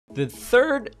The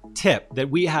third tip that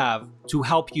we have to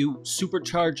help you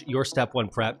supercharge your step one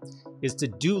prep is to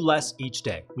do less each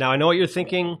day. Now, I know what you're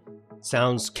thinking.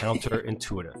 Sounds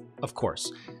counterintuitive, of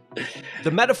course.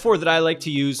 The metaphor that I like to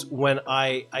use when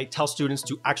I tell students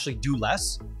to actually do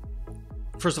less,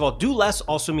 first of all, do less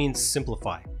also means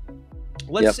simplify.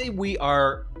 Let's say we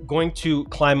are going to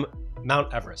climb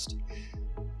Mount Everest.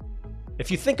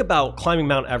 If you think about climbing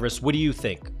Mount Everest, what do you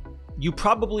think? You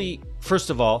probably, first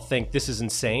of all, think this is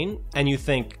insane, and you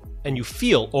think, and you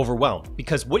feel overwhelmed,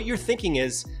 because what you're thinking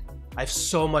is, I have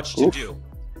so much to do.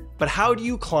 But how do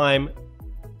you climb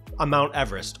a Mount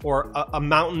Everest, or a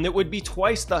mountain that would be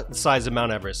twice the size of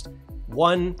Mount Everest?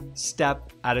 One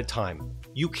step at a time.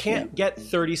 You can't get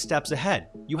 30 steps ahead.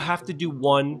 You have to do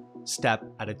one step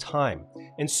at a time.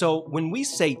 And so when we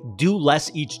say do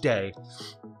less each day,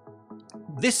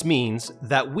 this means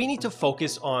that we need to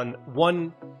focus on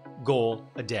one goal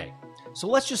a day. So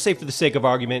let's just say, for the sake of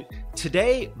argument,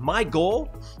 today my goal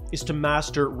is to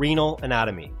master renal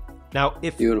anatomy. Now,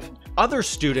 if other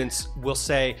students will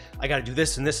say, I got to do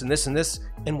this and this and this and this,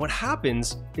 and what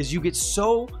happens is you get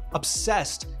so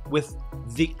obsessed with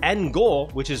the end goal,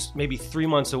 which is maybe 3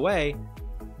 months away,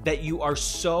 that you are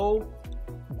so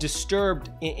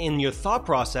disturbed in your thought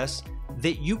process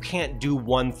that you can't do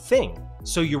one thing.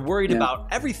 So you're worried about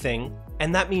everything,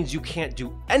 and that means you can't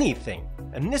do anything.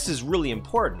 And this is really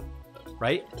important,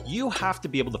 right? You have to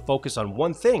be able to focus on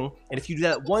one thing. And if you do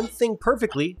that one thing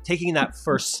perfectly, taking that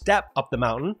first step up the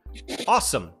mountain,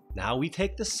 awesome. Now we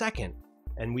take the second,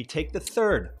 and we take the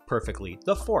third perfectly,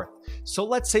 the fourth. So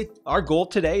let's say our goal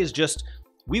today is just,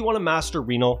 we want to master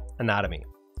renal anatomy.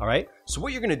 All right. So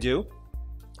what you're going to do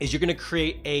is you're going to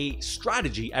create a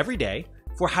strategy every day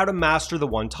for how to master the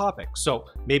one topic. So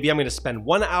maybe I'm going to spend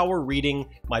 1 hour reading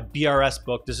my BRS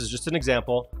book. This is just an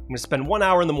example. I'm going to spend 1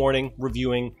 hour in the morning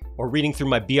reviewing or reading through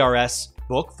my BRS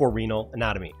book for renal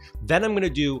anatomy. Then I'm going to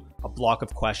do a block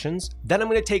of questions. Then I'm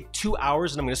going to take 2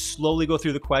 hours and I'm going to slowly go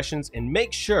through the questions and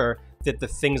make sure that the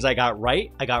things I got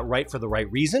right for the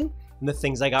right reason. And the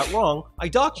things I got wrong, I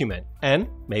document and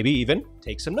maybe even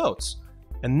take some notes.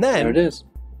 And then there it is.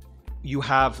 You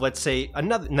have, let's say,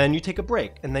 another, and then you take a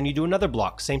break, and then you do another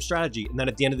block, same strategy. And then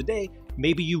at the end of the day,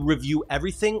 maybe you review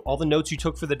everything, all the notes you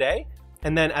took for the day.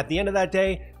 And then at the end of that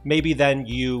day, maybe then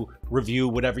you review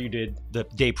whatever you did the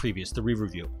day previous, the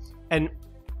re-review. And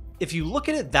if you look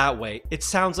at it that way, it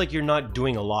sounds like you're not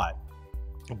doing a lot.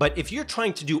 But if you're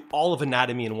trying to do all of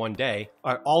anatomy in one day,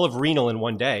 or all of renal in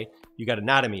one day, you got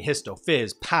anatomy, histo,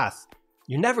 phys, path,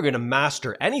 you're never going to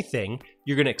master anything.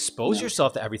 You're going to expose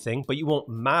yourself to everything, but you won't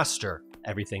master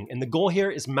everything. And the goal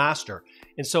here is master.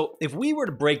 And so if we were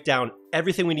to break down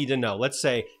everything we need to know, let's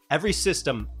say every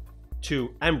system to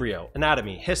embryo,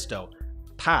 anatomy, histo,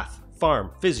 path,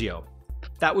 pharm, physio,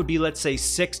 that would be, let's say,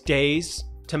 6 days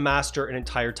to master an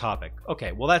entire topic.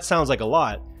 Okay, well, that sounds like a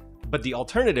lot, but the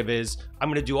alternative is I'm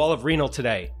going to do all of renal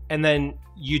today. And then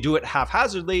you do it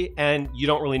haphazardly and you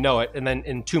don't really know it. And then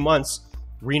in 2 months,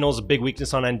 renal is a big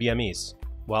weakness on NBMEs.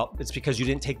 Well, it's because you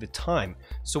didn't take the time.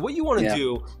 So what you want to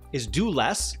do is do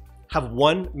less, have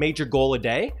one major goal a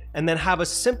day, and then have a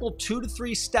simple 2 to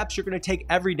 3 steps you're going to take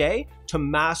every day to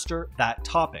master that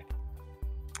topic.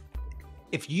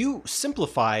 If you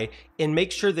simplify and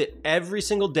make sure that every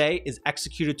single day is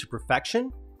executed to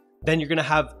perfection, then you're going to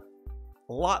have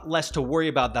a lot less to worry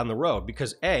about down the road,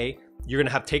 because A, you're going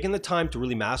to have taken the time to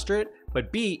really master it.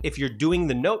 But B, if you're doing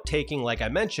the note taking, like I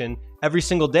mentioned, every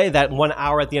single day, that 1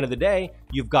 hour at the end of the day,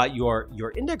 you've got your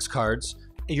index cards,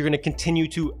 and you're going to continue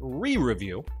to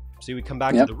re-review. So we come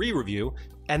back to the re-review,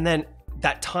 and then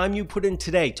that time you put in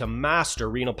today to master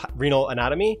renal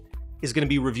anatomy is going to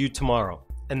be reviewed tomorrow,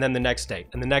 and then the next day,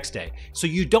 and the next day. So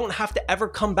you don't have to ever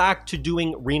come back to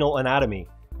doing renal anatomy.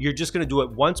 You're just going to do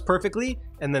it once perfectly,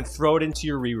 and then throw it into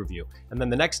your re-review. And then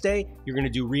the next day, you're going to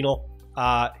do renal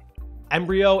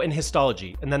embryo and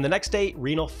histology, and then the next day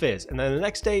renal phys, and then the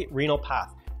next day renal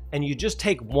path. And you just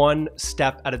take one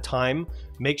step at a time.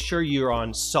 Make sure you're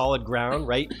on solid ground,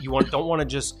 right? You don't want to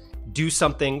just do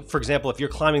something. For example, if you're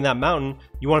climbing that mountain,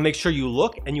 you want to make sure you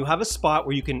look and you have a spot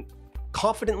where you can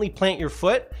confidently plant your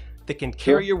foot that can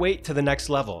carry your weight to the next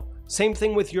level. Same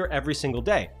thing with your every single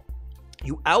day.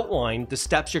 You outline the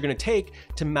steps you're going to take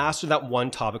to master that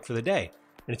one topic for the day.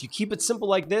 And if you keep it simple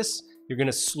like this, you're going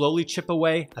to slowly chip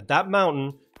away at that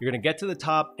mountain. You're going to get to the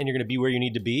top and you're going to be where you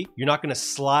need to be. You're not going to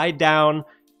slide down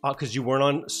because you weren't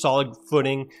on solid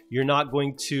footing. You're not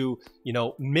going to,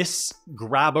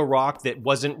 grab a rock that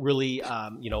wasn't really,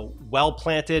 well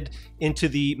planted into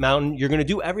the mountain. You're going to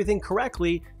do everything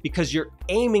correctly because you're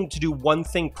aiming to do one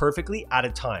thing perfectly at a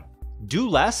time. Do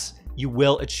less, you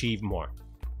will achieve more.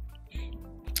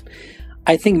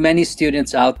 I think many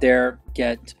students out there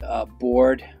get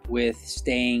bored with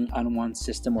staying on one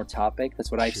system or topic. That's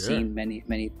what I've seen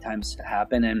many times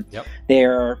happen, and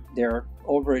they're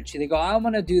overachieving. They go, I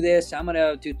want to do this. I'm going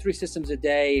to do 3 systems a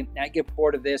day. I get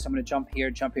bored of this. I'm going to jump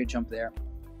here, jump there.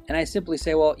 And I simply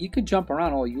say, well, you could jump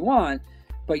around all you want,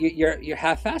 but you're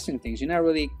half-assing things. You're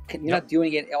not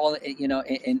doing it all,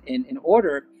 in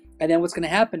order. And then what's going to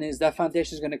happen is that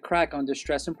foundation is going to crack under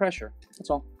stress and pressure. That's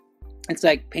all. It's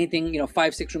like painting,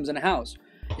 5-6 rooms in a house.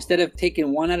 Instead of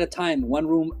taking one at a time, one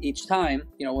room each time,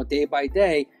 day by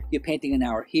day, you're painting an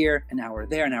hour here, an hour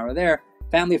there, an hour there.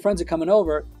 Family and friends are coming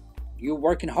over. You're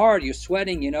working hard. You're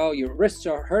sweating. Your wrists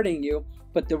are hurting you,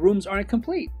 but the rooms aren't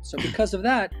complete. So because of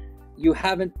that, you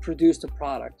haven't produced a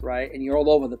product, right? And you're all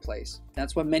over the place.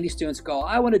 That's why many students go,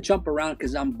 I want to jump around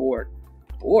because I'm bored.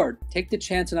 Bored? Take the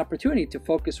chance and opportunity to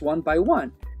focus one by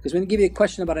one. Because when they give you a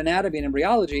question about anatomy and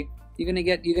embryology, you're gonna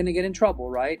get in trouble,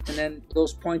 right? And then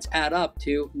those points add up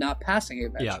to not passing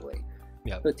eventually.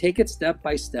 Yeah. So take it step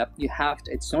by step. You have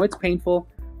to. It's painful.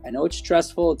 I know it's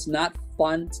stressful. It's not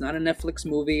fun. It's not a Netflix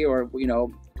movie or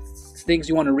things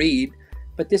you want to read.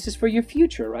 But this is for your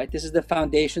future, right? This is the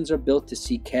foundations are built to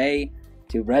CK,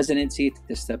 to residency,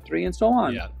 to step 3, and so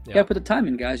on. You gotta put the time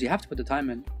in, guys. You have to put the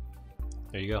time in.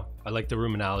 There you go. I like the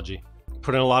room analogy.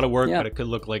 Put in a lot of work, but it could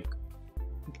look like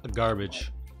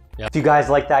garbage. Yeah. If you guys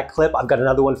like that clip, I've got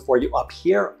another one for you up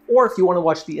here. Or if you want to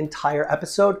watch the entire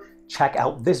episode, check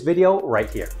out this video right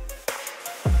here.